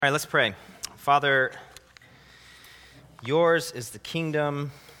All right, let's pray. Father, yours is the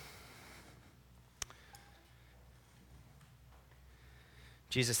kingdom.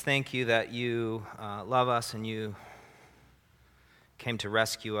 Jesus, thank you that you love us and you came to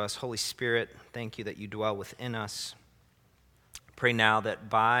rescue us. Holy Spirit, thank you that you dwell within us. Pray now that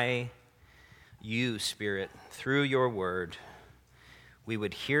by you, Spirit, through your word, we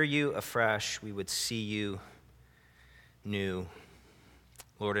would hear you afresh, we would see you new,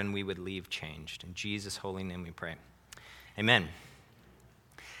 Lord, and we would leave changed. In Jesus' holy name we pray. Amen.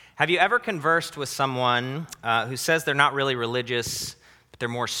 Have you ever conversed with someone who says they're not really religious, but they're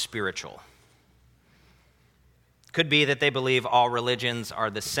more spiritual? Could be that they believe all religions are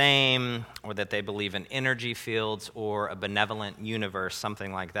the same, or that they believe in energy fields or a benevolent universe,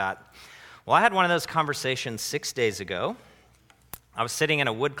 something like that. Well, I had one of those conversations 6 days ago. I was sitting in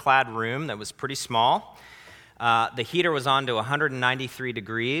a wood-clad room that was pretty small. The heater was on to 193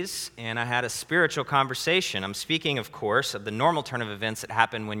 degrees, and I had a spiritual conversation. I'm speaking, of course, of the normal turn of events that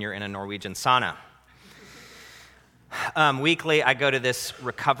happen when you're in a Norwegian sauna. Weekly, I go to this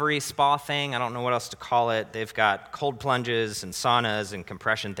recovery spa thing. I don't know what else to call it. They've got cold plunges and saunas and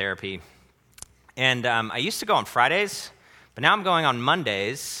compression therapy. And I used to go on Fridays, but now I'm going on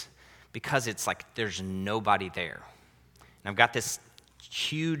Mondays because it's like there's nobody there. And I've got this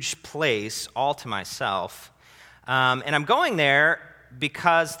huge place all to myself. And I'm going there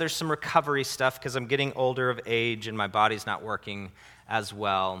because there's some recovery stuff because I'm getting older of age and my body's not working as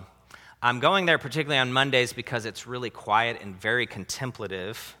well. I'm going there particularly on Mondays because it's really quiet and very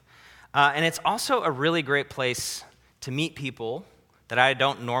contemplative. And it's also a really great place to meet people that I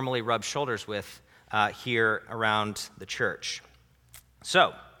don't normally rub shoulders with here around the church.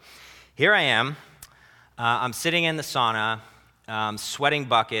 So here I am. I'm sitting in the sauna, sweating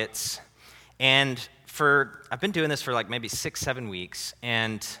buckets, and I've been doing this for like maybe 6-7 weeks,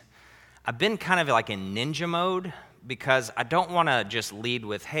 and I've been kind of like in ninja mode because I don't want to just lead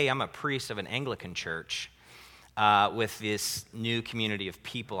with, hey, I'm a priest of an Anglican church with this new community of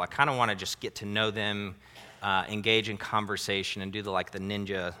people. I kind of want to just get to know them, engage in conversation, and do the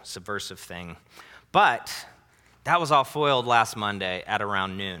ninja subversive thing. But that was all foiled last Monday at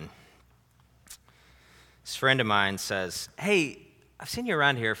around noon. This friend of mine says, hey, I've seen you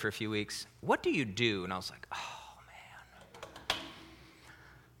around here for a few weeks. What do you do? And I was like, oh, man.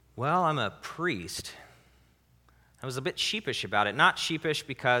 Well, I'm a priest. I was a bit sheepish about it. Not sheepish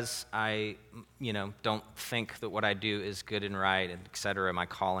because I, don't think that what I do is good and right, and et cetera, my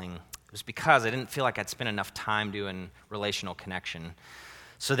calling. It was because I didn't feel like I'd spent enough time doing relational connection.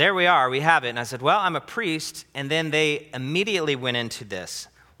 So there we are. We have it. And I said, well, I'm a priest. And then they immediately went into this.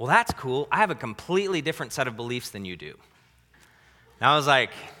 Well, that's cool. I have a completely different set of beliefs than you do. And I was like,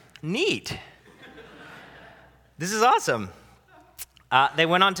 neat. This is awesome. They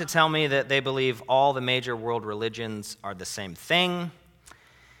went on to tell me that they believe all the major world religions are the same thing,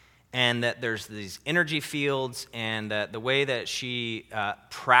 and that there's these energy fields, and that the way that she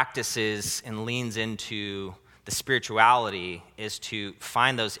practices and leans into the spirituality is to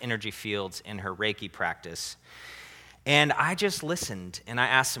find those energy fields in her Reiki practice. And I just listened, and I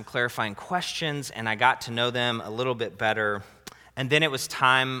asked some clarifying questions, and I got to know them a little bit better. And then it was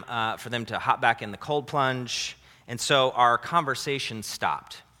time for them to hop back in the cold plunge, and so our conversation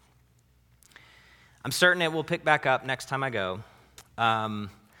stopped. I'm certain it will pick back up next time I go.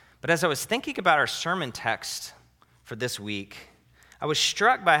 But as I was thinking about our sermon text for this week, I was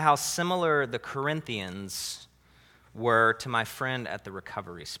struck by how similar the Corinthians were to my friend at the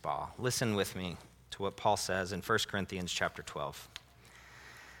recovery spa. Listen with me to what Paul says in 1 Corinthians chapter 12.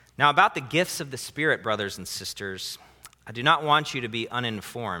 Now about the gifts of the Spirit, brothers and sisters, I do not want you to be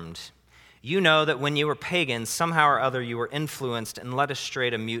uninformed. You know that when you were pagans, somehow or other you were influenced and led astray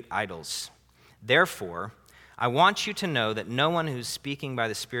to mute idols. Therefore, I want you to know that no one who's speaking by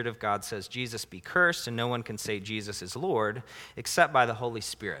the Spirit of God says Jesus be cursed, and no one can say Jesus is Lord except by the Holy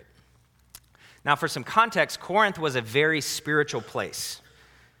Spirit. Now, for some context, Corinth was a very spiritual place.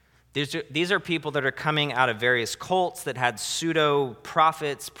 These are people that are coming out of various cults that had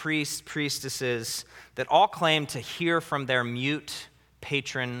pseudo-prophets, priests, priestesses that all claimed to hear from their mute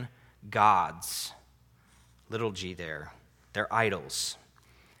patron gods, little g there, their idols.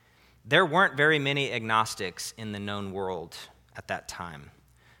 There weren't very many agnostics in the known world at that time.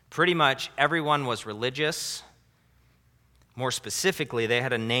 Pretty much everyone was religious. More specifically, they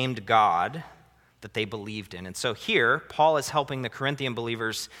had a named God that they believed in. And so here, Paul is helping the Corinthian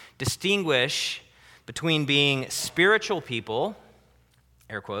believers distinguish between being spiritual people,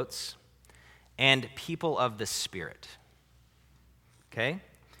 air quotes, and people of the Spirit. Okay?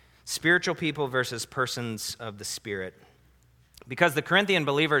 Spiritual people versus persons of the Spirit. because the Corinthian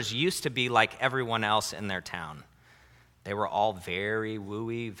believers used to be like everyone else in their town. They were all very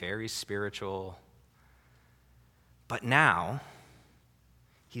wooey, very spiritual. But now,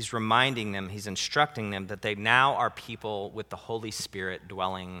 he's reminding them, he's instructing them that they now are people with the Holy Spirit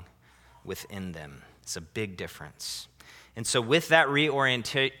dwelling within them. It's a big difference. And so with that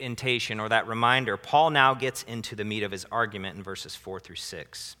reorientation or that reminder, Paul now gets into the meat of his argument in verses 4 through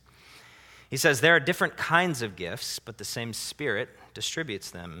 6. He says, there are different kinds of gifts, but the same Spirit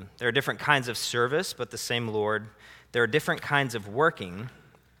distributes them. There are different kinds of service, but the same Lord. There are different kinds of working,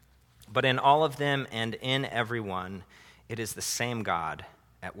 but in all of them and in every one, it is the same God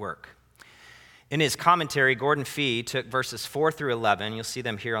at work. In his commentary, Gordon Fee took verses 4 through 11, you'll see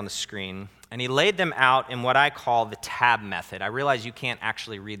them here on the screen, and he laid them out in what I call the tab method. I realize you can't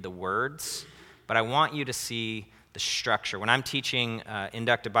actually read the words, but I want you to see the structure. When I'm teaching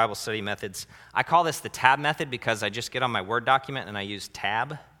inductive Bible study methods, I call this the tab method because I just get on my Word document and I use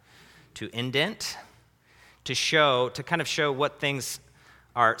tab to indent, to kind of show what things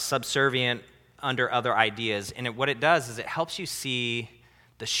are subservient under other ideas. And what it does is it helps you see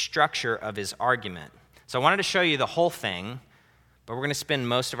the structure of his argument. So I wanted to show you the whole thing, but we're going to spend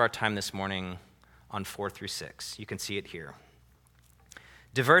most of our time this morning on 4 through 6. You can see it here.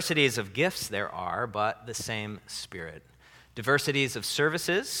 Diversities of gifts there are, but the same Spirit. Diversities of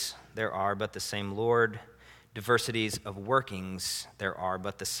services there are, but the same Lord. Diversities of workings there are,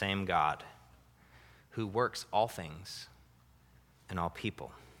 but the same God, who works all things in all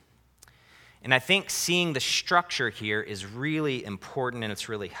people. And I think seeing the structure here is really important and it's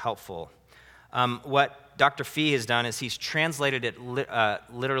really helpful. What Dr. Fee has done is he's translated it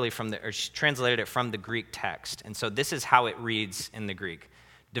translated it from the Greek text. And so this is how it reads in the Greek.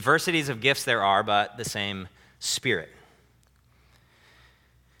 Diversities of gifts there are, but the same Spirit.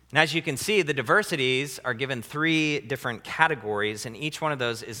 And as you can see, the diversities are given 3 different categories, and each one of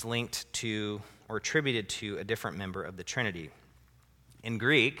those is linked to or attributed to a different member of the Trinity. In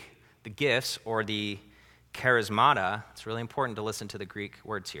Greek, the gifts, or the charismata, it's really important to listen to the Greek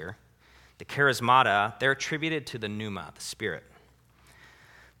words here. The charismata, they're attributed to the pneuma, the Spirit.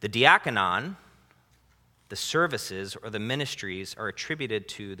 The diakonon, the services or the ministries, are attributed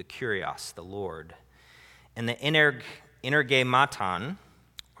to the kurios, the Lord. And the energematon,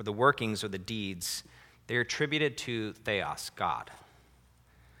 or the workings or the deeds, they're attributed to theos, God.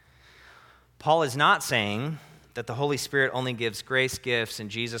 Paul is not saying that the Holy Spirit only gives grace gifts and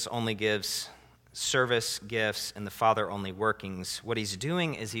Jesus only gives service gifts and the Father only workings. What he's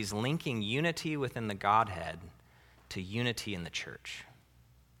doing is he's linking unity within the Godhead to unity in the church.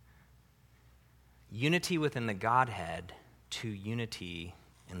 Unity within the Godhead to unity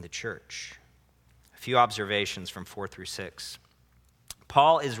in the church. A few observations from 4 through 6.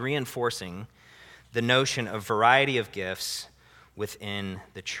 Paul is reinforcing the notion of variety of gifts within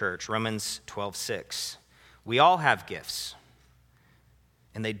the church. Romans 12:6. We all have gifts,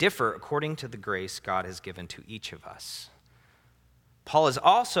 and they differ according to the grace God has given to each of us. Paul is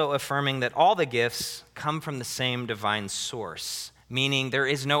also affirming that all the gifts come from the same divine source, meaning there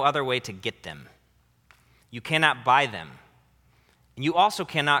is no other way to get them. You cannot buy them. And you also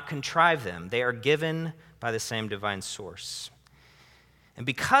cannot contrive them. They are given by the same divine source. And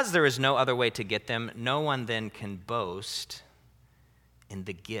because there is no other way to get them, no one then can boast in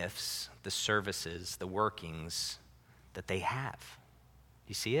the gifts, the services, the workings that they have.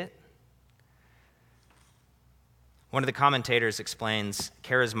 You see it? One of the commentators explains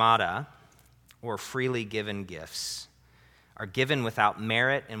charismata, or freely given gifts, are given without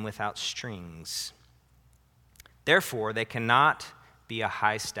merit and without strings. Therefore, they cannot be a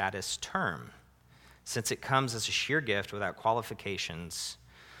high-status term, since it comes as a sheer gift without qualifications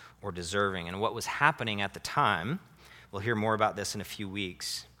or deserving. And what was happening at the time, we'll hear more about this in a few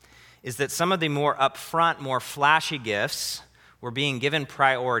weeks, is that some of the more upfront, more flashy gifts were being given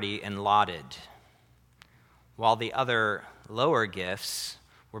priority and lauded, while the other lower gifts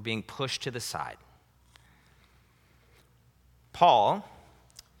were being pushed to the side. Paul,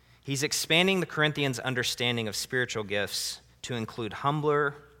 he's expanding the Corinthians' understanding of spiritual gifts to include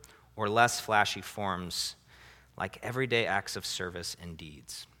humbler or less flashy forms, like everyday acts of service and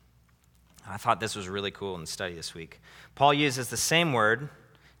deeds. I thought this was really cool in the study this week. Paul uses the same word,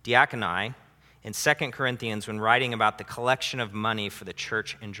 diakonai, in 2 Corinthians when writing about the collection of money for the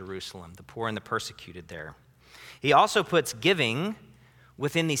church in Jerusalem, the poor and the persecuted there. He also puts giving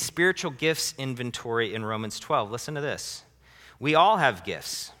within the spiritual gifts inventory in Romans 12. Listen to this. We all have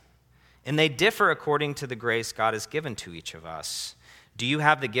gifts, and they differ according to the grace God has given to each of us. Do you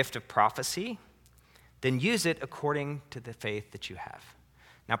have the gift of prophecy? Then use it according to the faith that you have.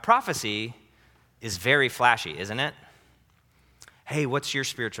 Now, prophecy is very flashy, isn't it? Hey, what's your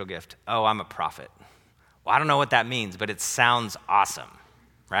spiritual gift? Oh, I'm a prophet. Well, I don't know what that means, but it sounds awesome,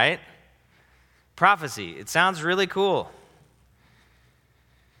 right? Prophecy, it sounds really cool.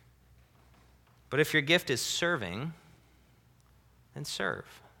 But if your gift is serving, then serve.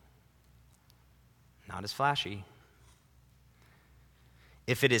 Not as flashy.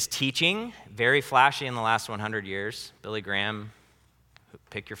 If it is teaching, very flashy in the last 100 years, Billy Graham,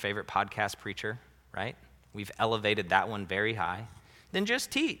 pick your favorite podcast preacher, right? We've elevated that one very high. Then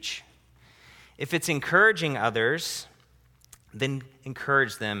just teach. If it's encouraging others, then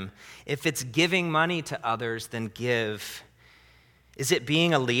encourage them. If it's giving money to others, then give. Is it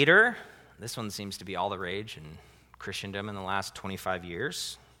being a leader? This one seems to be all the rage in Christendom in the last 25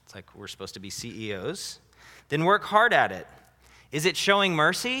 years. It's like we're supposed to be CEOs. Then work hard at it. Is it showing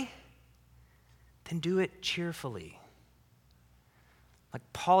mercy? Then do it cheerfully. Like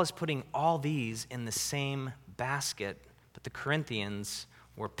Paul is putting all these in the same basket, but the Corinthians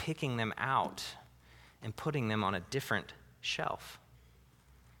were picking them out and putting them on a different shelf.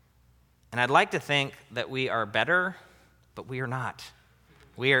 And I'd like to think that we are better, but we are not.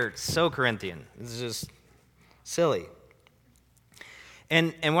 We are so Corinthian. This is just silly.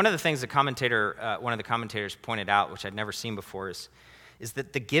 And one of the things one of the commentators pointed out, which I'd never seen before, is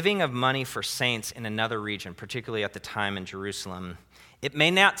that the giving of money for saints in another region, particularly at the time in Jerusalem, it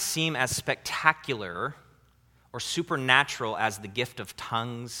may not seem as spectacular or supernatural as the gift of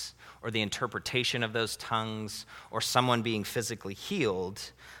tongues or the interpretation of those tongues or someone being physically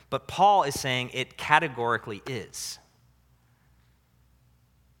healed, but Paul is saying it categorically is.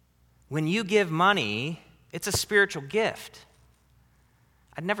 When you give money, it's a spiritual gift.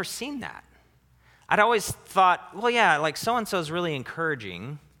 I'd never seen that. I'd always thought, well, yeah, like so-and-so is really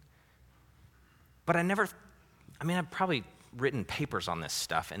encouraging, but I've probably written papers on this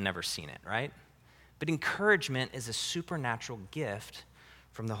stuff and never seen it, right? But encouragement is a supernatural gift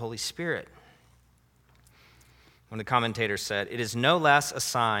from the Holy Spirit. One of the commentators said, it is no less a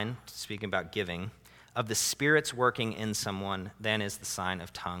sign, speaking about giving, of the Spirit's working in someone than is the sign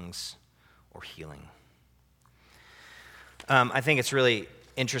of tongues or healing. I think it's really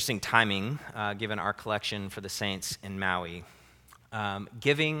interesting timing, given our collection for the saints in Maui.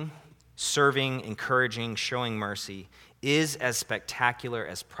 Giving, serving, encouraging, showing mercy is as spectacular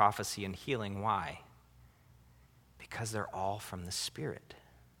as prophecy and healing. Why? Because they're all from the Spirit.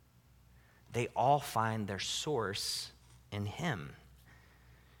 They all find their source in Him.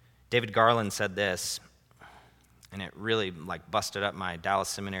 David Garland said this, and it really busted up my Dallas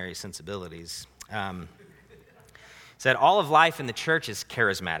Seminary sensibilities. Said, all of life in the church is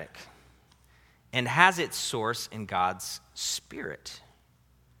charismatic and has its source in God's Spirit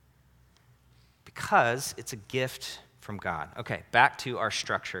because it's a gift from God. Okay, back to our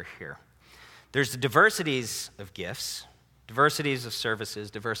structure here. There's the diversities of gifts, diversities of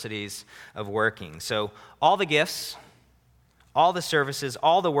services, diversities of working. So all the gifts, all the services,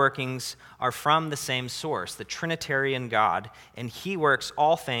 all the workings are from the same source, the Trinitarian God, and He works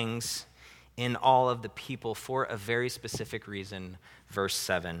all things in all of the people for a very specific reason. Verse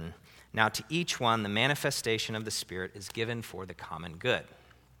 7, now to each one the manifestation of the Spirit is given for the common good.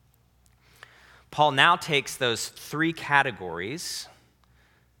 Paul now takes those three categories,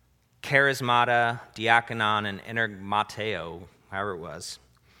 charismata, diakonon, and energmateo, however it was,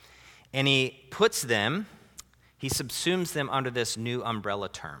 and he subsumes them under this new umbrella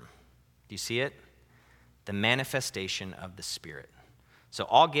term. Do you see it? The manifestation of the Spirit. So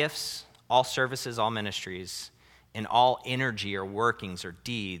all gifts, all services, all ministries, and all energy or workings or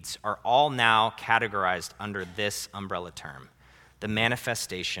deeds are all now categorized under this umbrella term, the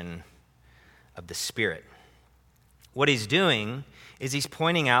manifestation of the Spirit. What he's doing is he's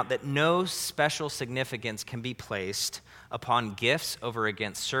pointing out that no special significance can be placed upon gifts over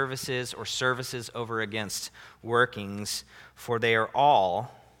against services or services over against workings, for they are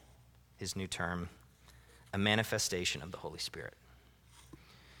all, his new term, a manifestation of the Holy Spirit.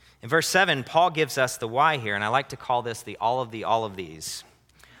 In verse 7, Paul gives us the why here, and I like to call this the all of these.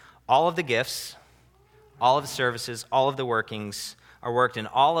 All of the gifts, all of the services, all of the workings are worked in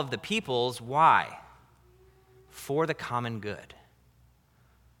all of the people's why? For the common good,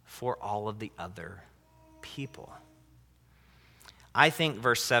 for all of the other people. I think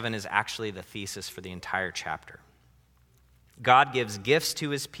verse 7 is actually the thesis for the entire chapter. God gives gifts to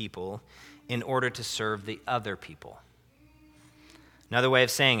His people in order to serve the other people. Another way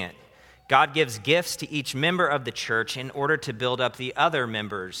of saying it, God gives gifts to each member of the church in order to build up the other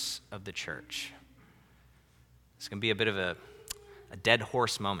members of the church. It's going to be a bit of a dead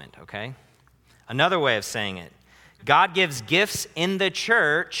horse moment, okay? Another way of saying it, God gives gifts in the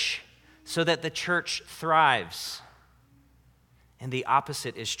church so that the church thrives. And the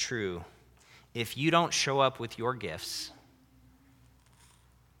opposite is true. If you don't show up with your gifts,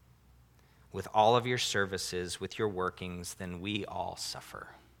 with all of your services, with your workings, then we all suffer.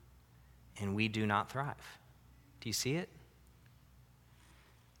 And we do not thrive. Do you see it?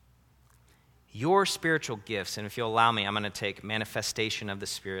 Your spiritual gifts, and if you'll allow me, I'm going to take manifestation of the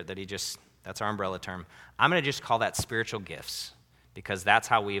Spirit that's our umbrella term. I'm going to just call that spiritual gifts because that's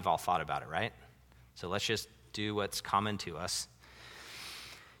how we've all thought about it, right? So let's just do what's common to us.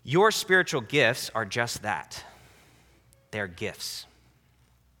 Your spiritual gifts are just that. They're gifts.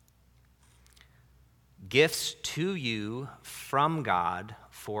 Gifts to you from God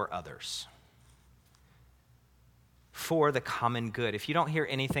for others. For the common good. If you don't hear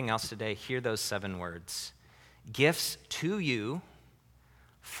anything else today, hear those 7 words. Gifts to you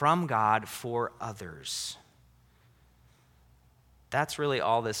from God for others. That's really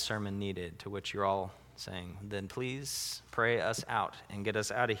all this sermon needed, to which you're all saying, then please pray us out and get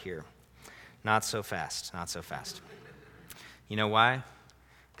us out of here. Not so fast, not so fast. You know why?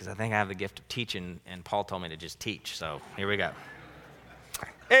 Because I think I have the gift of teaching, and Paul told me to just teach, so here we go.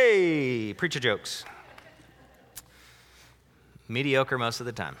 Hey, preacher jokes. Mediocre most of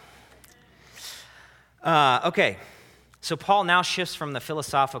the time. Okay, so Paul now shifts from the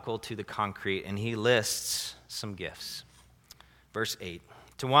philosophical to the concrete, and he lists some gifts. Verse 8,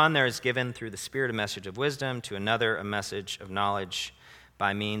 to one there is given through the Spirit a message of wisdom, to another a message of knowledge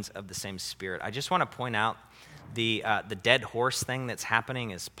by means of the same Spirit. I just want to point out the dead horse thing that's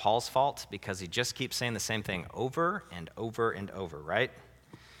happening is Paul's fault because he just keeps saying the same thing over and over and over, right?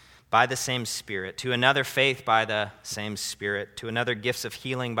 By the same Spirit, to another faith by the same Spirit, to another gifts of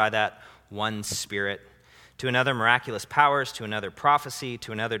healing by that one Spirit, to another miraculous powers, to another prophecy,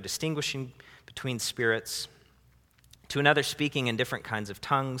 to another distinguishing between spirits, to another speaking in different kinds of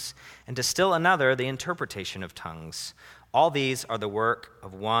tongues, and to still another the interpretation of tongues. All these are the work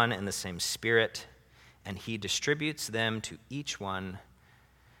of one and the same Spirit, and he distributes them to each one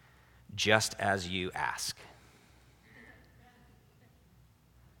just as you ask.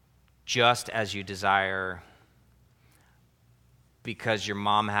 Just as you desire, because your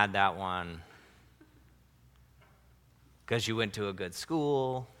mom had that one, because you went to a good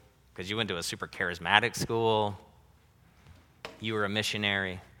school, because you went to a super charismatic school, you were a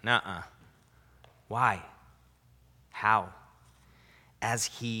missionary. Nuh-uh. Why? How? As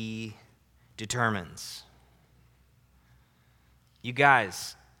he determines. You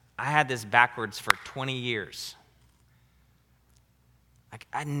guys, I had this backwards for 20 years.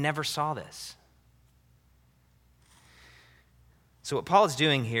 I never saw this. So what Paul is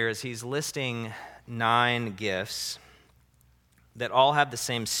doing here is he's listing 9 gifts that all have the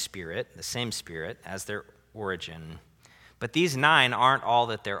same Spirit as their origin. But these 9 aren't all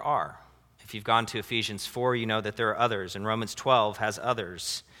that there are. If you've gone to Ephesians 4, you know that there are others, and Romans 12 has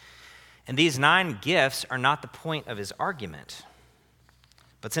others. And these 9 gifts are not the point of his argument.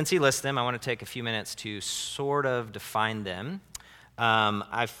 But since he lists them, I want to take a few minutes to sort of define them.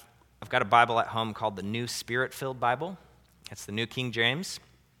 I've got a Bible at home called the New Spirit-Filled Bible. It's the New King James.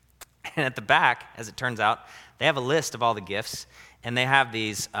 And at the back, as it turns out, they have a list of all the gifts, and they have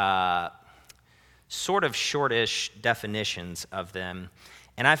these sort of shortish definitions of them.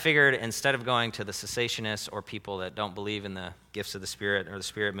 And I figured instead of going to the cessationists or people that don't believe in the gifts of the Spirit or the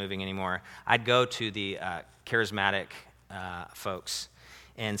Spirit moving anymore, I'd go to the charismatic folks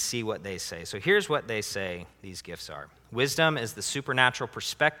and see what they say. So here's what they say these gifts are. Wisdom is the supernatural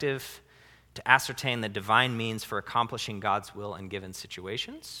perspective to ascertain the divine means for accomplishing God's will in given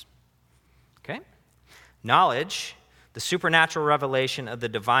situations. Okay? Knowledge, the supernatural revelation of the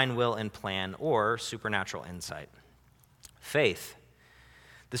divine will and plan, or supernatural insight. Faith,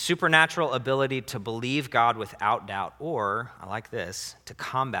 the supernatural ability to believe God without doubt, or, I like this, to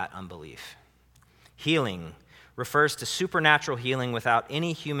combat unbelief. Healing refers to supernatural healing without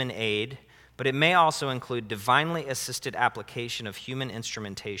any human aid, but it may also include divinely assisted application of human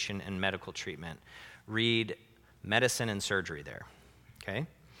instrumentation and medical treatment. Read medicine and surgery there. Okay?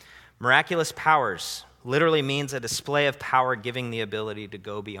 Miraculous powers literally means a display of power giving the ability to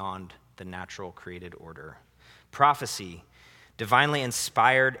go beyond the natural created order. Prophecy, divinely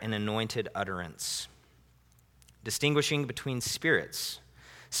inspired and anointed utterance. Distinguishing between spirits,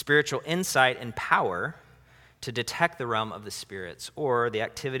 spiritual insight and power to detect the realm of the spirits, or the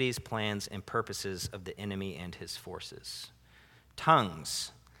activities, plans, and purposes of the enemy and his forces.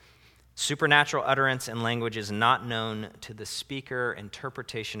 Tongues, supernatural utterance and languages not known to the speaker,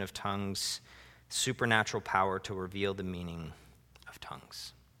 interpretation of tongues, supernatural power to reveal the meaning of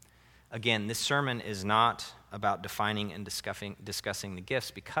tongues. Again, this sermon is not about defining and discussing the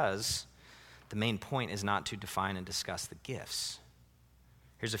gifts, because the main point is not to define and discuss the gifts.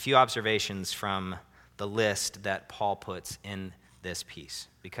 Here's a few observations from the list that Paul puts in this piece,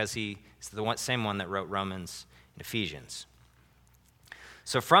 because he is the same one that wrote Romans and Ephesians.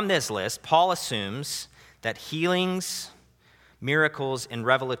 So from this list, Paul assumes that healings, miracles, and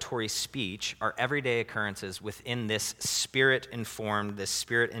revelatory speech are everyday occurrences within this spirit-informed, this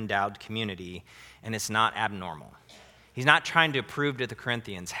spirit-endowed community, and it's not abnormal. He's not trying to prove to the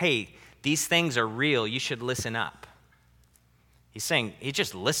Corinthians, hey, these things are real, you should listen up. He's saying, he's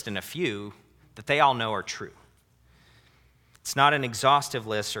just listing a few that they all know are true. It's not an exhaustive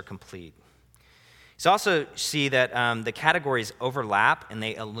list or complete. You also see that the categories overlap and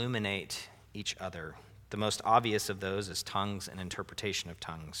they illuminate each other. The most obvious of those is tongues and interpretation of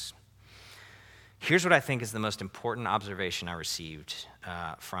tongues. Here's what I think is the most important observation I received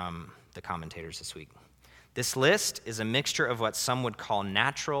from the commentators this week. This list is a mixture of what some would call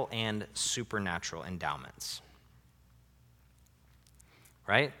natural and supernatural endowments.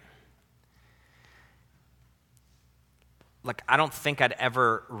 Right? Like, I don't think I'd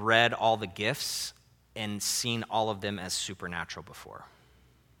ever read all the gifts and seen all of them as supernatural before.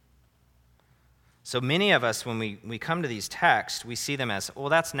 So many of us, when we come to these texts, we see them as, well,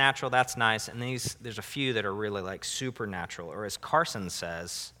 that's natural, that's nice, and there's a few that are really like supernatural, or as Carson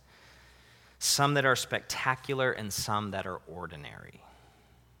says, some that are spectacular and some that are ordinary.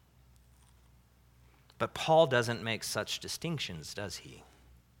 But Paul doesn't make such distinctions, does he?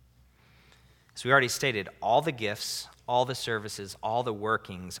 As we already stated, all the gifts, all the services, all the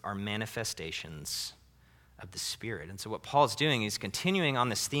workings are manifestations of the Spirit. And so what Paul's doing is continuing on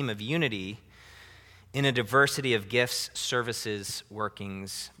this theme of unity in a diversity of gifts, services,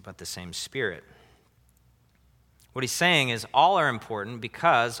 workings, but the same Spirit. What he's saying is all are important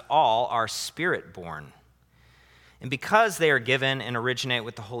because all are Spirit-born. And because they are given and originate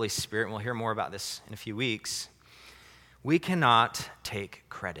with the Holy Spirit, and we'll hear more about this in a few weeks, we cannot take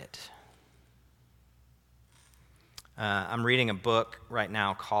credit. I'm reading a book right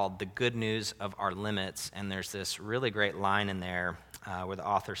now called The Good News of Our Limits, and there's this really great line in there where the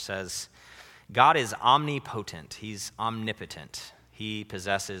author says, God is omnipotent. He's omnipotent. He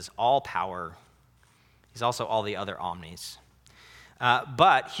possesses all power. He's also all the other omnis.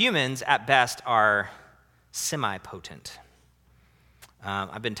 But humans, at best, are semi-potent.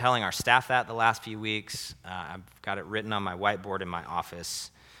 I've been telling our staff that the last few weeks. I've got it written on my whiteboard in my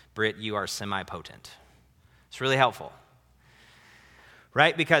office. Britt, you are semi-potent. It's really helpful,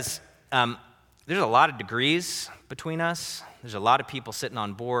 right? Because there's a lot of degrees between us. There's a lot of people sitting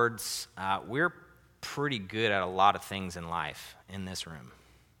on boards. We're pretty good at a lot of things in life in this room.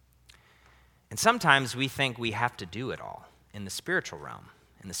 And sometimes we think we have to do it all in the spiritual realm,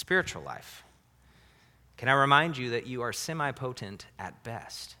 in the spiritual life. Can I remind you that you are semi-potent at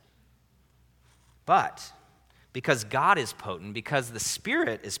best? But because God is potent, because the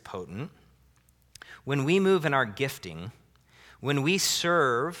Spirit is potent, when we move in our gifting, when we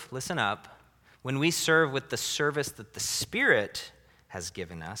serve, listen up, when we serve with the service that the Spirit has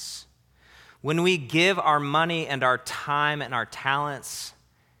given us, when we give our money and our time and our talents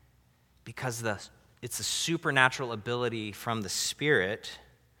because it's a supernatural ability from the Spirit,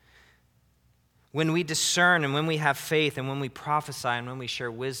 when we discern and when we have faith and when we prophesy and when we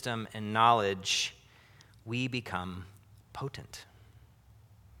share wisdom and knowledge, we become potent.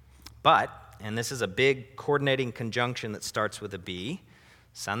 But, and this is a big coordinating conjunction that starts with a B,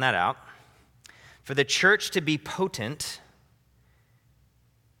 sound that out. For the church to be potent,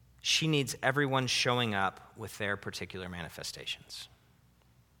 she needs everyone showing up with their particular manifestations.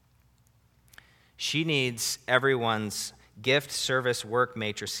 She needs everyone's gift, service, work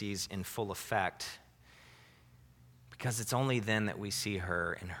matrices in full effect, because it's only then that we see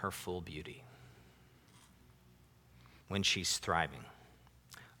her in her full beauty, when she's thriving.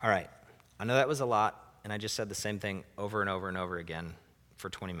 All right, I know that was a lot, and I just said the same thing over and over and over again for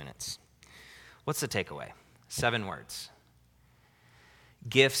 20 minutes. What's the takeaway? 7 words.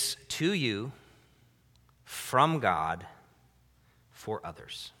 Gifts to you from God for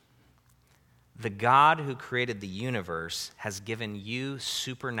others. The God who created the universe has given you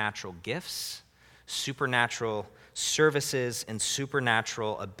supernatural gifts, supernatural services, and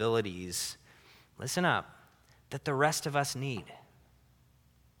supernatural abilities, listen up, that the rest of us need.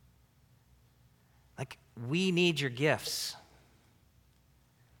 Like, we need your gifts.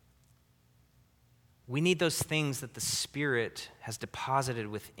 We need those things that the Spirit has deposited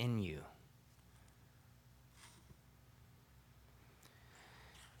within you.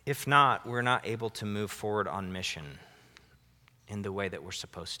 If not, we're not able to move forward on mission in the way that we're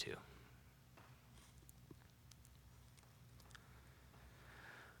supposed to.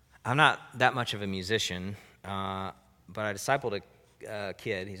 I'm not that much of a musician, but I discipled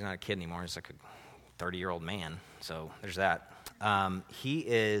kid. He's not a kid anymore. He's like a 30-year-old man. So there's that.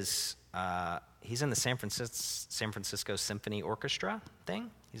 He's in the San Francisco Symphony Orchestra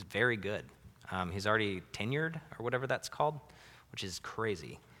thing. He's very good. He's already tenured or whatever that's called, which is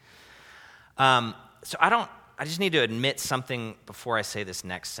crazy. So I just need to admit something before I say this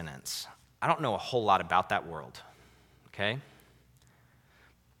next sentence. I don't know a whole lot about that world, okay?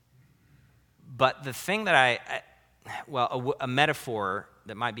 But the thing that a metaphor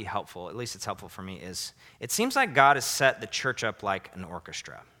that might be helpful, at least it's helpful for me, is it seems like God has set the church up like an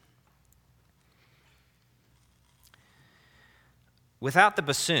orchestra. Without the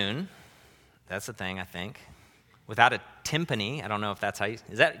bassoon, that's the thing, I think. Without a timpani, I don't know if that's how you,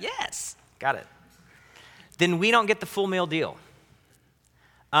 is that, yes, got it. Then we don't get the full meal deal.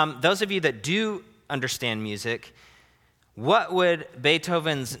 Those of you that do understand music, what would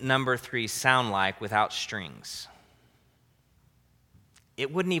Beethoven's number 3 sound like without strings?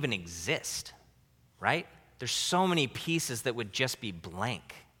 It wouldn't even exist, right? There's so many pieces that would just be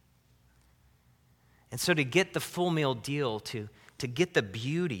blank. And so to get the full meal deal, to get the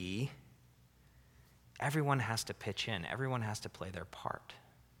beauty, everyone has to pitch in. Everyone has to play their part.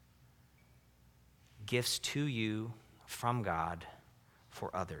 Gifts to you from God for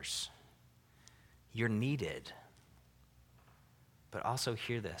others. You're needed. But also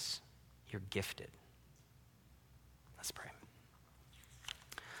hear this, you're gifted. Let's pray.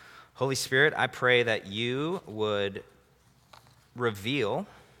 Holy Spirit, I pray that you would reveal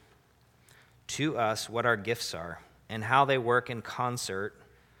to us what our gifts are and how they work in concert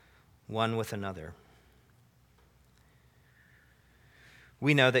one with another.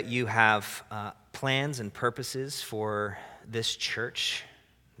 We know that you have plans and purposes for this church,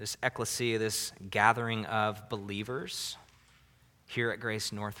 this ecclesia, this gathering of believers here at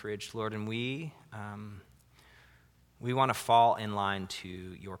Grace Northridge, Lord, and we want to fall in line to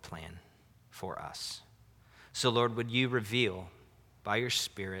your plan for us. So, Lord, would you reveal by your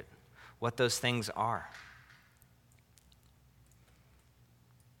Spirit what those things are?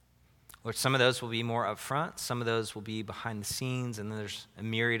 Lord, some of those will be more upfront, some of those will be behind the scenes, and then there's a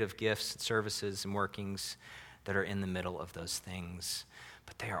myriad of gifts and services and workings that are in the middle of those things.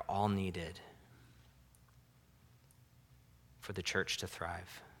 But they are all needed for the church to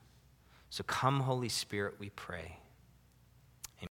thrive. So come, Holy Spirit, we pray.